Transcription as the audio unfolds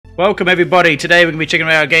Welcome everybody. Today we're going to be checking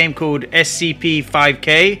out a game called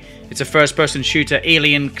SCP-5K. It's a first-person shooter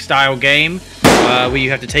alien-style game where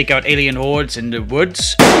you have to take out alien hordes in the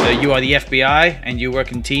woods. You are the FBI and you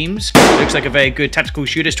work in teams. It looks like a very good tactical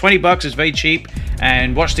shooter. It's 20 bucks. It's very cheap.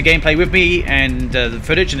 And watch the gameplay with me and the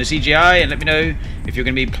footage and the CGI and let me know if you're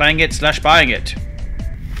going to be playing it / buying it.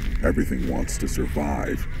 Everything wants to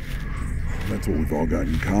survive. That's what we've all got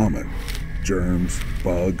in common. Germs,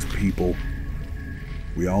 bugs, people.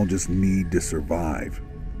 We all just need to survive.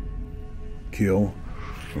 Kill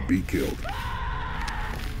or be killed.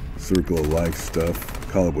 Circle of life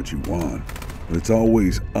stuff, call it what you want. But it's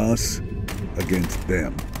always us against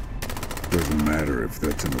them. Doesn't matter if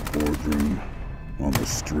that's in a boardroom, on the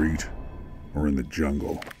street, or in the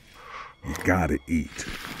jungle. You gotta eat,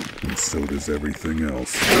 and so does everything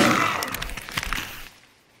else.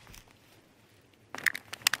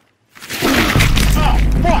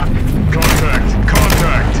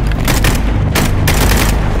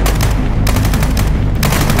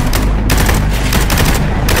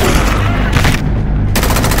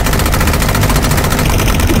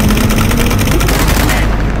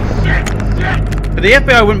 The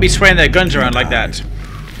FBI wouldn't be spraying their guns around like that.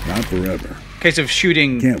 Not forever. In case of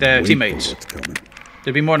shooting their teammates.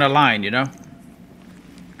 They'd be more in a line, you know?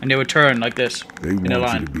 And they would turn like this, in a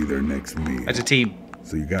line. You to be their next meal. As a team.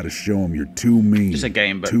 So you gotta show them you're too mean, just a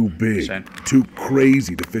game, but too big, too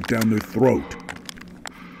crazy to fit down their throat.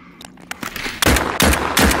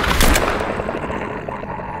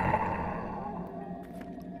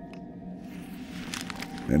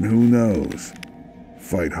 And who knows?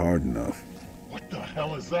 Fight hard enough. What the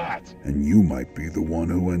hell is that? And you might be the one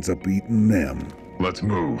who ends up eating them. Let's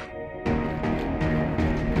move.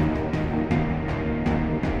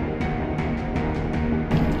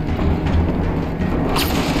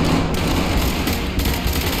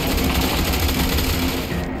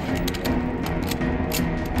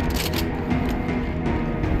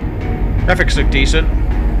 Graphics look decent.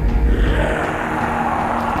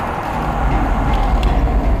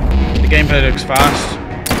 The gameplay looks fast.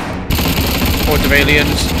 Hordes of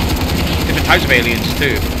aliens. Different types of aliens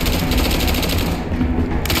too.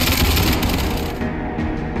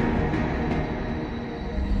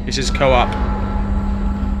 This is co-op.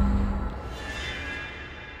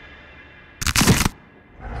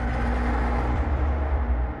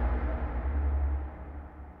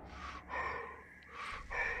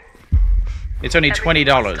 It's only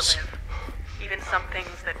 $20. Even some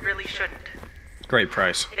things that really shouldn't. Great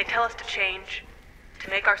price. They tell us to change, to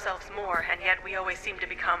make ourselves more, and yet we always seem to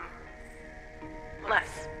become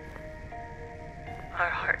less. Our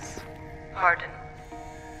hearts harden.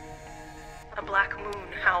 A black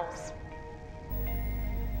moon howls.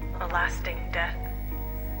 A lasting death.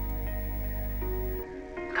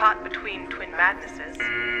 Caught between twin madnesses,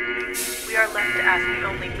 we are left to ask the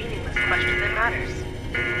only meaningless question that matters.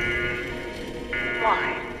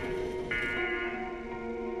 Why?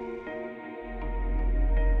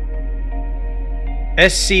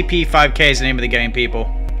 SCP-5K is the name of the game, people.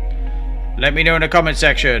 Let me know in the comment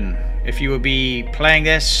section if you will be playing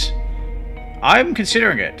this. I'm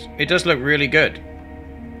considering it. It does look really good.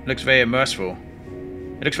 It looks very immersive.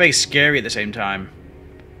 It looks very scary at the same time.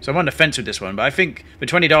 So I'm on the fence with this one, but I think for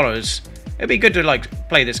 $20, it'd be good to like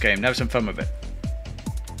play this game and have some fun with it.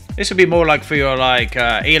 This would be more like for your like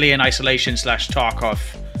Alien Isolation / Tarkov,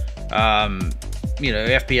 you know,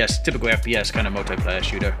 FPS, typical FPS kind of multiplayer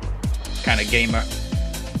shooter, kind of gamer.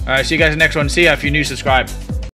 Alright, see you guys in the next one. See ya. If you're new, subscribe.